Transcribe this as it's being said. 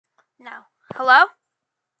now. Hello?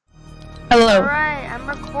 Hello. Alright, I'm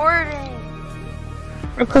recording.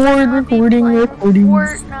 Recording.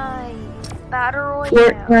 Fortnite. Battle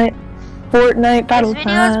Royale. Fortnite Battle This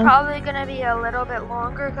video is Time. probably going to be a little bit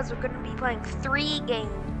longer because we're going to be playing 3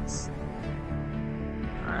 games.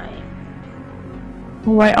 Alright. If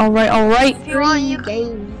you want, you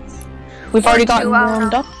games. We've already gotten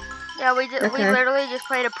warmed up. Yeah, we literally just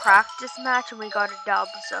played a practice match and we got a dub,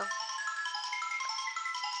 so.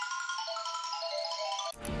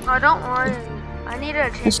 Oh, don't worry. I need to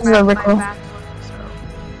change my background, so.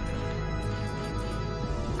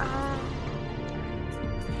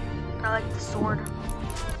 I like the sword.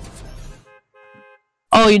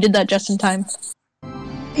 Oh, you did that just in time.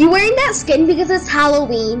 You wearing that skin because it's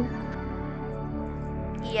Halloween?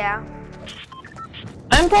 Yeah.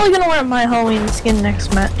 I'm probably gonna wear my Halloween skin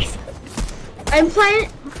next match. I'm planning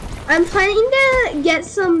to get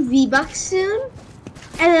some V-Bucks soon,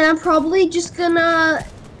 and then I'm probably just gonna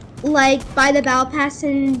like buy the battle pass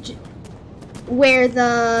and wear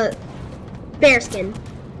the bear skin.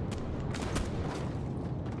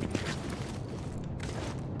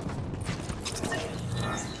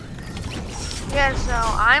 Yeah, so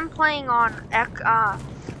I'm playing on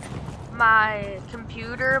my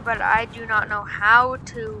computer, but I do not know how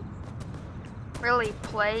to really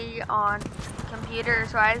play on computer,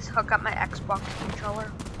 so I just hook up my Xbox controller.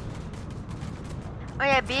 Oh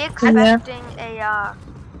yeah, be expecting a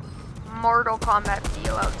Mortal Kombat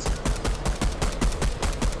video out soon.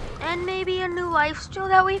 And maybe a new lifesteal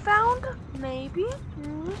that we found? Maybe.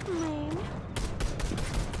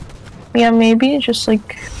 Yeah, maybe just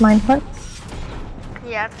like Minecraft.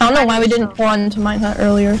 Yeah. I don't know why we didn't pull into Minecraft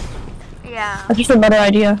earlier. Yeah. That's just a better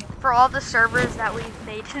idea. For all the servers that we've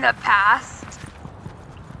made in the past.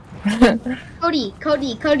 Cody.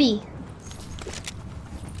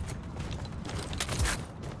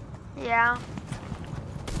 Yeah.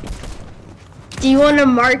 Do you want to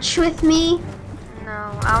march with me?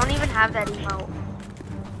 No, I don't even have that emote.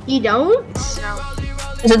 You don't? No.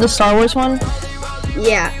 Is it the Star Wars one?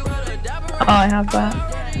 Yeah. Oh, I have that.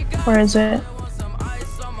 Where is it?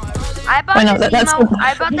 I bought I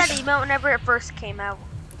bought that emote whenever it first came out.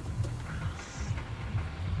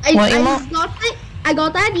 I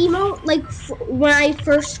got that emote like when I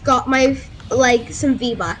first got my some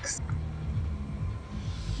V-Bucks.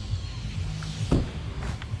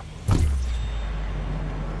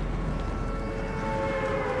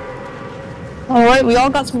 Alright, we all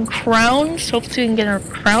got some crowns. Hopefully we can get our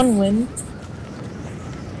crown win.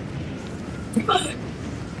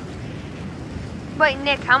 Wait,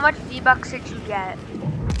 Nick, how much V-Bucks did you get?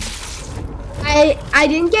 I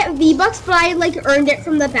didn't get V-Bucks, but I like earned it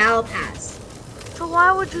from the battle pass. So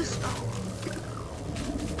why would you?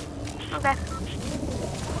 Okay.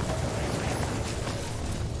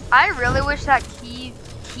 I really wish that keys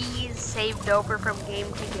saved over from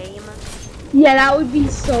game to game. Yeah, that would be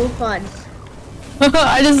so fun.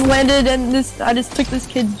 I just landed and I just took this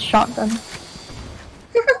kid's shotgun.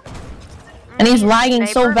 And he's lagging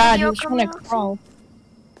so bad, he was trying to crawl.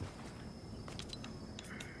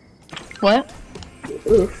 What?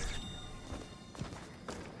 Oof.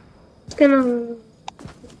 It's gonna...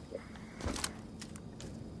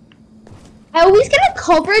 I always get a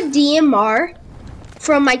Cobra DMR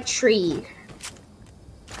from my tree.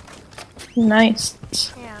 Nice.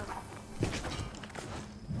 Yeah.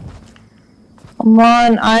 Come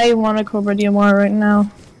on, I want a Cobra DMR right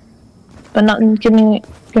now. But nothing's giving me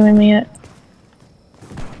it.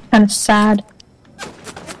 Kind of sad.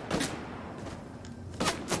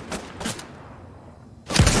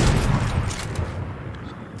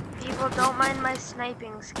 People don't mind my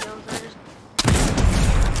sniping skills. I just...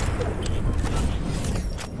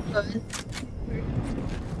 Good.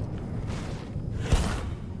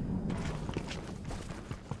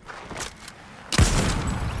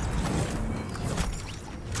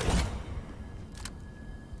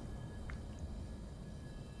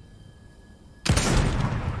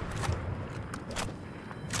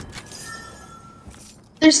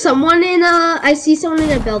 There's someone in I see someone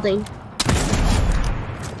in a building.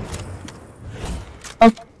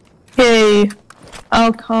 Okay,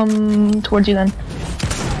 I'll come towards you then.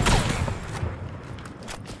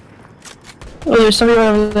 Oh, there's somebody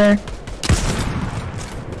over there.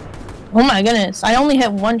 Oh my goodness, I only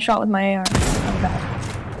hit one shot with my AR. Oh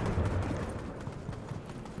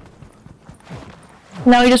god.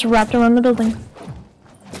 Now he just wrapped around the building.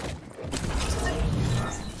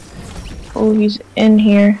 Oh, he's in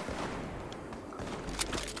here.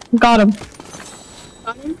 Got him.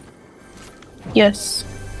 Got him? Yes.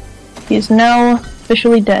 He is now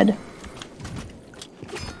officially dead.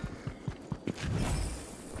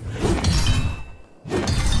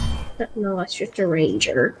 No, that's just a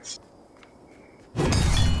ranger.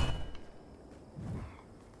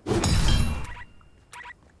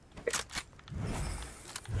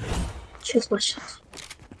 Choose my shot.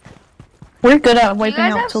 We're good at You wiping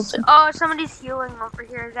guys out have tilted. oh, somebody's healing over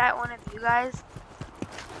here. Is that one of you guys?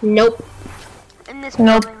 Nope. In this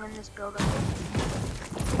Nope. building, in this building.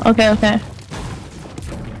 Okay.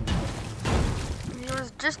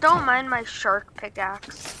 Just don't mind my shark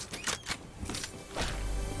pickaxe.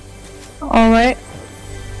 Alright.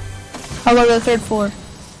 How about the 3rd floor?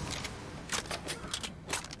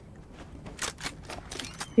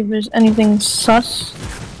 If there's anything sus.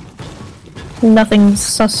 Nothing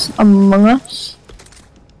sus among us.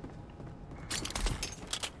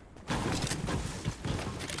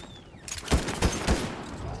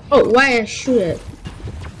 Oh, why did I shoot it?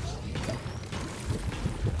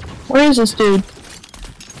 Where is this dude?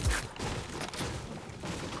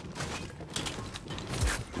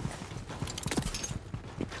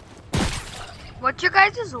 What's your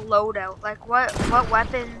guys' loadout? Like, what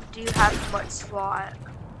weapon do you have in what slot?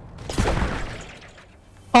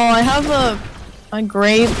 Oh, I have a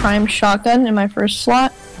gray prime shotgun in my 1st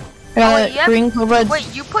slot. I got wait, a green cobra.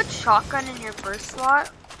 Wait, you put shotgun in your 1st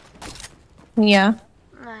slot? Yeah.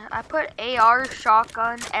 I put AR,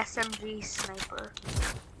 shotgun, SMG, sniper.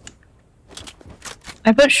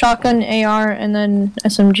 I put shotgun, AR, and then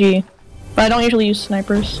SMG. But I don't usually use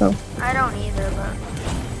snipers, so. I don't either, but...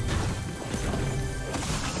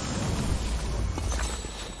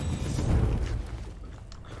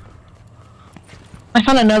 I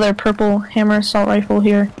found another purple hammer assault rifle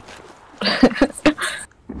here.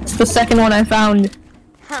 It's the 2nd one I found.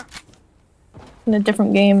 Huh. In a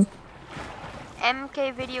different game.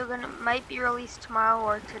 MK video might be released tomorrow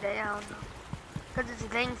or today, I don't know. Cause it's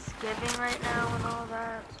Thanksgiving right now and all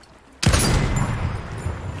that.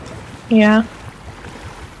 Yeah.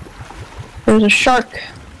 There's a shark.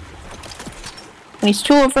 And he's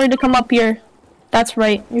too afraid to come up here. That's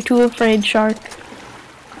right, you're too afraid, shark.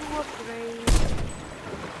 Too afraid.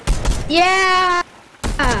 Yeah!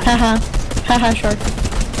 Haha. Haha, shark.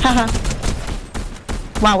 Haha.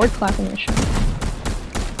 Wow, we're clapping this shark.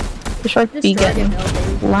 The shark be getting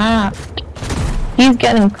clapped. He's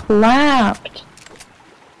getting clapped.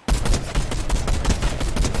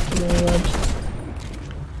 Good.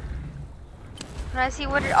 Can I see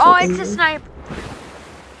what it- oh, it's a sniper.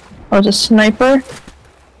 Oh, it's a sniper.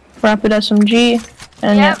 Rapid SMG.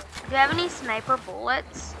 And Do yeah, you have any sniper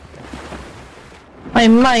bullets? I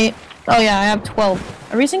might. Oh yeah, I have 12.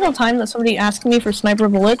 Every single time that somebody asks me for sniper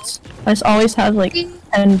bullets, I just always have like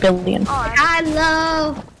 10 billion. Oh, I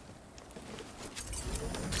love.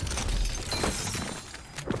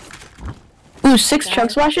 Ooh, 6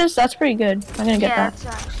 chug splashes? That's pretty good. I'm gonna get that.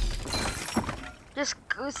 Just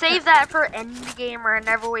save that for end game or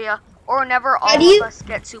whenever all do you- of us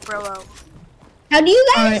get super low. How do you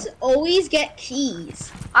guys Alright. always get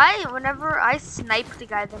keys? Whenever I sniped the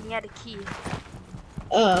guy, then he had a key.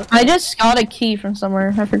 I just got a key from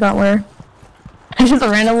somewhere. I forgot where. I just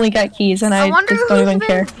randomly got keys and I wonder just don't who's even been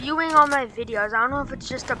care. viewing all my videos. I don't know if it's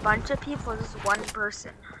just a bunch of people or just one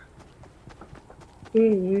person.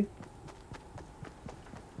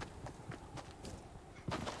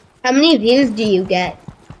 How many views do you get?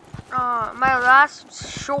 My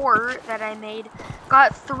last short that I made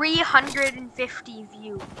got 350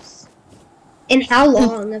 views In how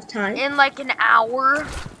long of time? in like an hour.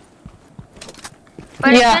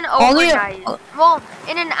 But Yeah, it's been all the- overnight. Well,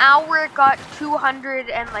 in an hour it got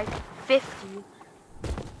 250.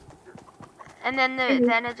 And then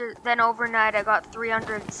then overnight I got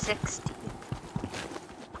 360.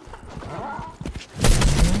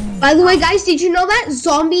 By the way, guys, did you know that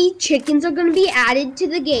zombie chickens are gonna be added to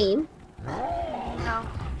the game? No.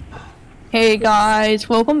 Hey guys,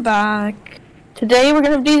 welcome back. Today we're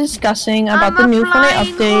gonna be discussing about the I'm a new Fortnite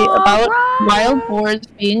flying update about hog. wild boars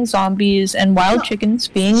being zombies and wild chickens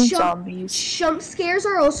being zombies. Jump scares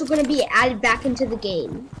are also gonna be added back into the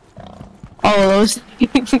game. All of those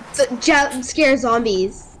things. So, jump scare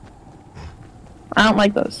zombies. I don't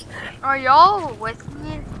like those. Are y'all with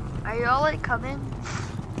me? Are y'all like coming?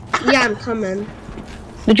 Yeah, I'm coming.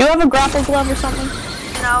 Did you have a grapple glove or something?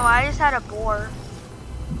 No, I just had a boar.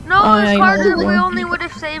 No, Oh, yeah, you Carter, had a we boar. only would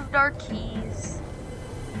have saved our keys.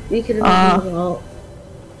 We could have well.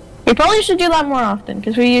 We probably should do that more often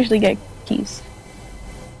because we usually get keys.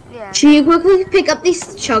 Yeah. Should you quickly pick up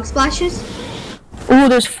these chug splashes? Ooh,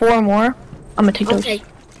 there's 4 more. I'm gonna take those. Okay.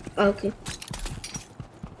 Okay.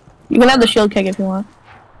 You can have the shield keg if you want.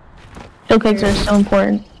 Shield kegs are so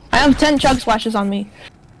important. I have 10 chug splashes on me.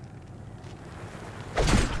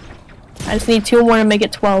 I just need 2 more to make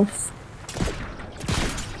it 12.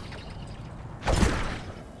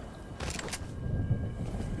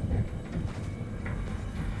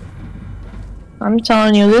 I'm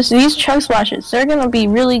telling you, these chug splashes, they're gonna be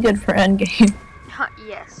really good for endgame.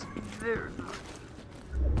 Yes. Very.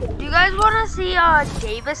 Do you guys want to see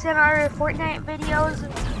Davis in our Fortnite videos?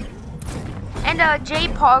 And Jay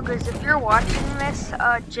Poggers, if you're watching this,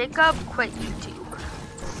 Jacob quit YouTube.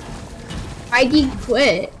 I did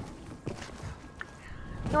quit.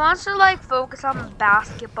 He wants to like focus on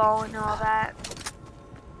basketball and all that.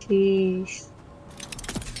 Jeez.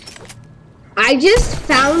 I just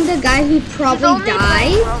found a guy who probably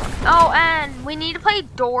died. Oh, and we need to play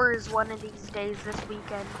Doors one of these days this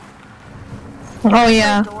weekend. Oh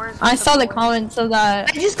yeah, I saw the comments of that.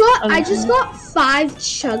 I just got 5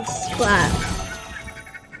 chug splash.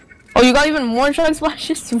 Oh, you got even more chug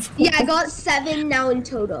splashes? Yeah, I got 7 now in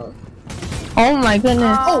total. Oh my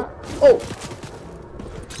goodness. Oh.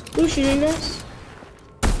 Who's shooting us?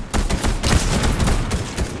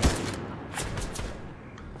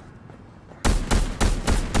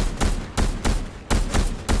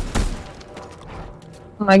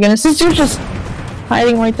 Oh my goodness, this dude's just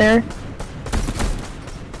hiding right there.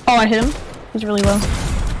 Oh, I hit him. He's really low.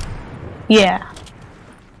 Yeah.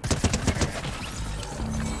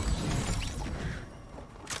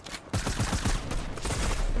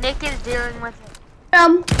 Nick is dealing with it.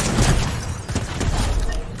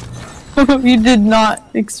 You did not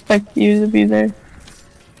expect you to be there.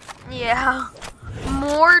 Yeah.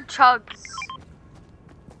 More chugs.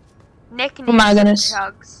 Nick needs Oh my goodness.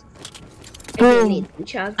 chugs. I do need some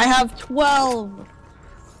chugs. I have 12.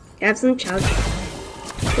 I have some chugs.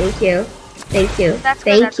 Thank you. Thank you. That's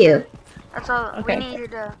good, Thank you. That's all Okay. we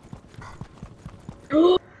needed to.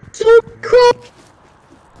 So cool.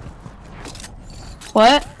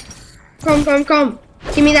 What? Chrome.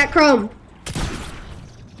 Give me that chrome.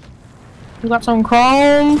 You got some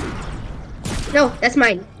chrome? No, that's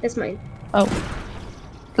mine. Oh.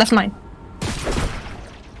 That's mine.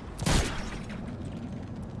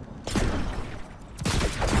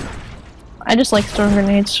 I just like throwing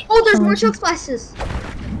grenades. Oh, there's more chug splashes.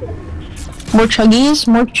 More chuggies?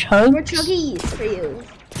 More chugs? More chuggies for you.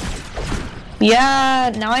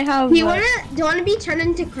 Yeah, now I have... Do you wanna be turned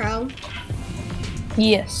into crow?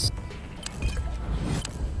 Yes.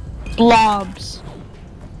 Blobs.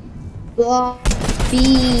 Blobby.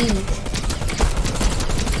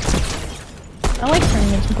 I like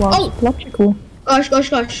turning into blobs. Oh. Blobs are cool. Gosh.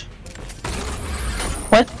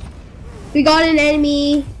 What? We got an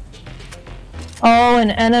enemy. Oh,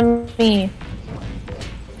 an enemy.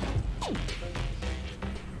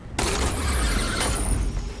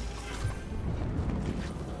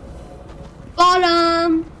 Got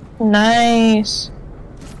him. Nice.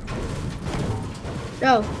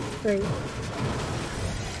 No. Sorry.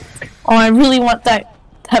 Oh, I really want that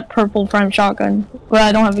purple prime shotgun, but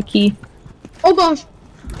I don't have a key. Oh gosh.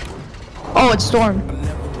 Oh, it's Storm.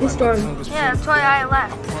 It's Storm. Yeah, that's why I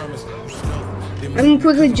left. I'm gonna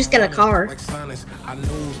quickly just get a car.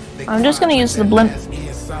 I'm just gonna use the blimp.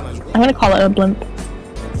 I'm gonna call it a blimp.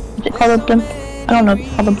 Is it called a blimp? I don't know.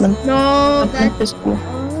 It's called a blimp. No, The blimp is cool.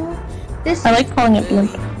 this. I like calling it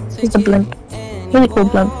blimp. It's a blimp. Really cool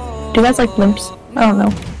blimp. Do you guys like blimps? I don't know.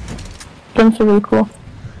 Blimps are really cool.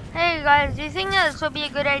 Hey guys, do you think that this would be a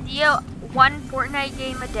good idea? One Fortnite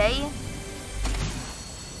game a day?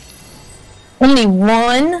 Only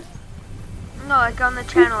one? No, like on the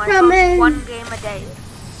channel, I Coming. post one game a day.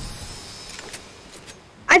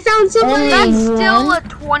 I found somebody. That's Only still one? a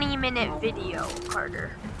 20-minute video,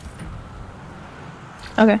 Carter.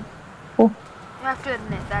 Okay. Cool. You have to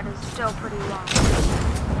admit, that is still pretty long.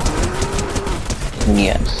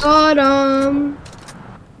 Yes. Got him.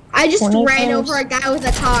 I just 20 ran times. over a guy with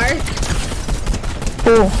a car.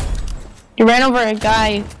 Cool. You ran over a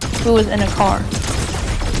guy who was in a car.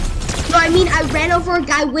 No, I mean I ran over a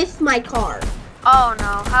guy with my car. Oh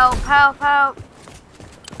no, help.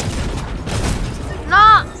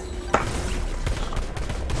 No!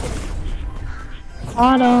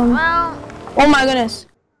 Got him. Well, Oh my goodness.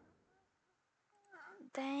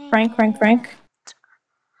 dang. Frank.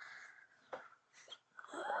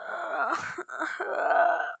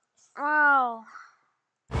 Wow.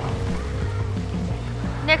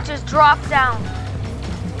 Nick just dropped down.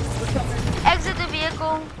 Exit the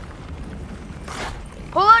vehicle.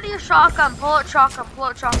 Pull out your shotgun. Pull out shotgun.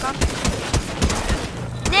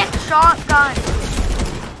 Nick, shotgun.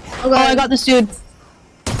 Oh, I got this dude.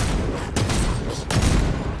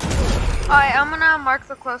 Alright, I'm gonna mark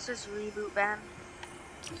the closest reboot van.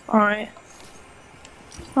 Alright.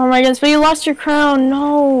 Oh my goodness, but you lost your crown.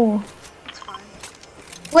 No. It's fine.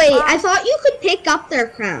 Wait, I thought you could pick up their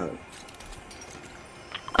crown.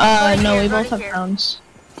 No, here, we go both to have here. crowns.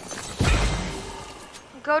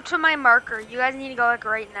 Go to my marker. You guys need to go like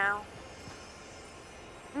right now.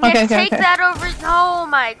 Nick, Okay, take that over. Oh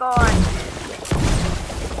my god.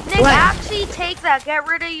 Nick, What? actually take that. Get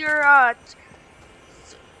rid of your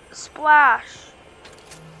splash.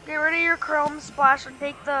 Get rid of your chrome splash and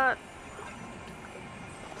take the.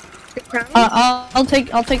 I'll take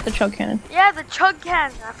the chug cannon. Yeah, the chug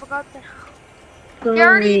cannon. I forgot the. You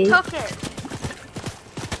already took it.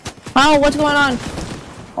 Oh, what's going on?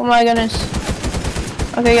 Oh my goodness.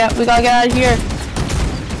 Okay, yeah, we gotta get out of here.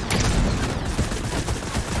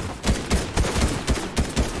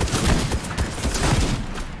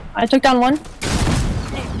 I took down one.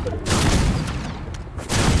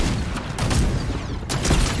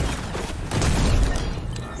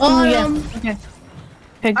 Oh yeah. Okay.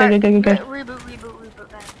 Okay, good. Reboot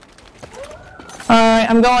that. Alright,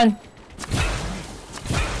 I'm going.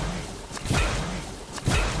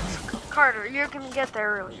 Carter, you can get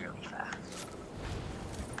there really fast.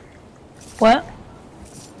 What?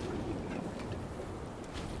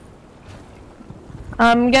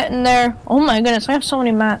 I'm getting there. Oh my goodness, I have so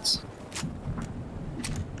many mats.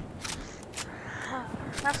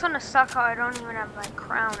 That's gonna suck how I don't even have my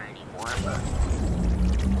crown anymore, but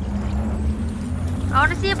I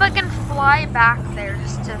wanna see if I can fly back there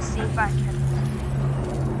just to see if I can.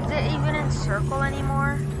 Is it even in circle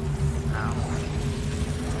anymore? No.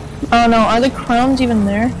 Oh no, are the crowns even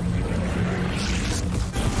there?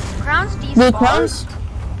 Crowns despawned? The crowns?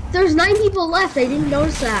 There's 9 people left. I didn't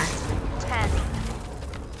notice that. 10.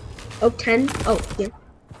 Oh, 10? Oh, yeah.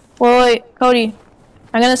 Wait, Cody.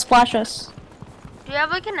 I'm gonna splash us. Do you have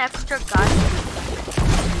like an extra gun?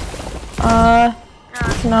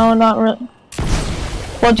 No, not really.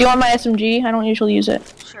 Well, do you want my SMG? I don't usually use it.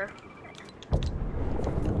 Sure.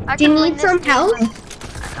 Do you need some help?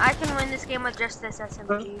 I can win this game with just this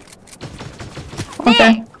SMG.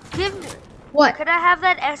 Okay. Nick, give me. What? Could I have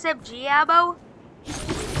that SMG ammo?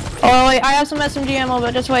 Oh wait, I have some SMG ammo,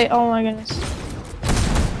 but just wait. Oh my goodness.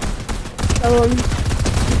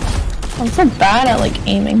 I'm so bad at like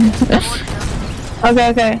aiming.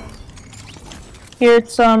 Okay.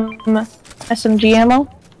 Here's some SMG ammo.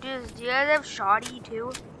 Do you guys have shoddy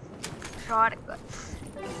too? Shot.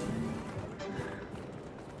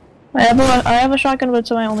 I have a shotgun, but it's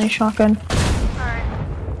my only shotgun. Alright.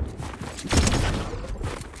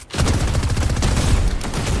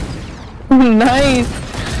 Nice.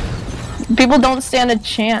 People don't stand a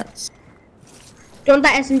chance. Do you want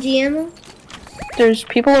that SMG ammo? There's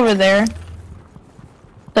people over there.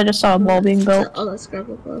 I just saw a wall being built. Oh, let's grab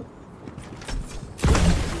a bow.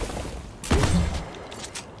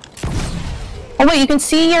 Oh wait, you can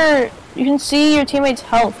see your teammate's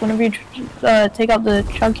health whenever you take out the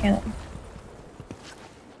chug cannon.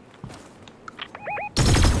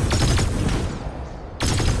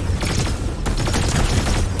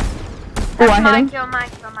 Oh, I hit him. My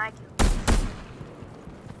kill.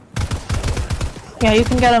 Yeah, you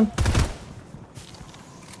can get him.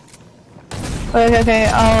 Okay,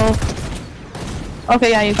 okay,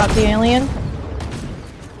 yeah, you got the alien.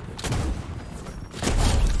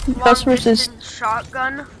 Us versus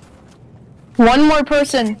shotgun. one more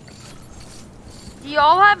person. Do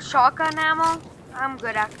y'all have shotgun ammo? I'm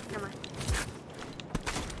good at it.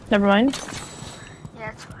 Never mind.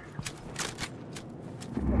 Yeah, it's fine.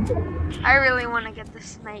 I really want to get the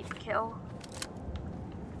snipe kill.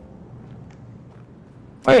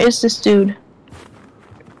 Where is this dude?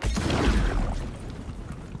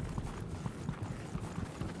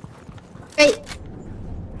 Hey.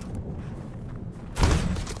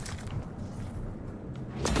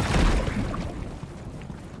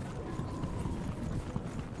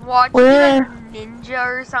 Watch Where? like ninja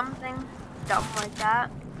or something dumb like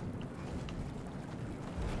that.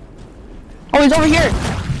 Oh, he's over here.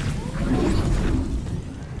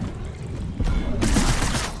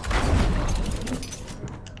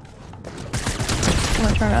 I'm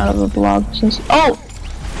gonna turn out of the blog since. Oh!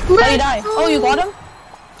 How did he die? Oh, you got him?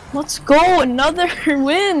 Let's go! Another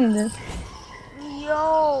win!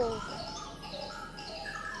 Yo.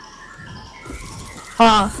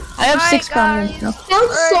 I have 6 comments now.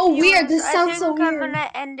 Sounds so weird. This sounds so I think I'm weird. gonna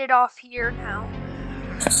end it off here now.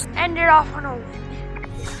 End it off on a win.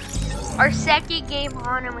 Our second game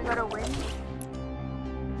on and we got a win.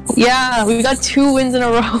 Yeah, we got 2 wins in a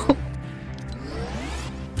row.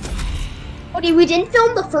 Cody, we didn't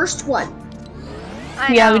film the first one.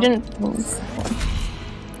 Yeah, we didn't.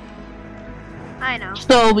 I know.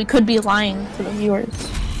 So we could be lying to the viewers.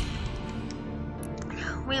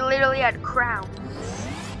 We literally had crowns.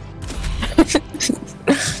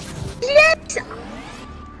 Yes!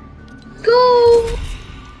 Go!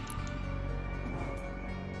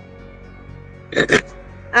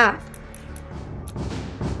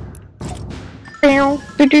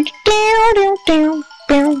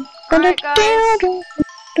 Alright, guys.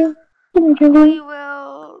 We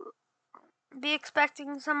will be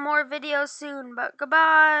expecting some more videos soon, but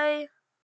goodbye.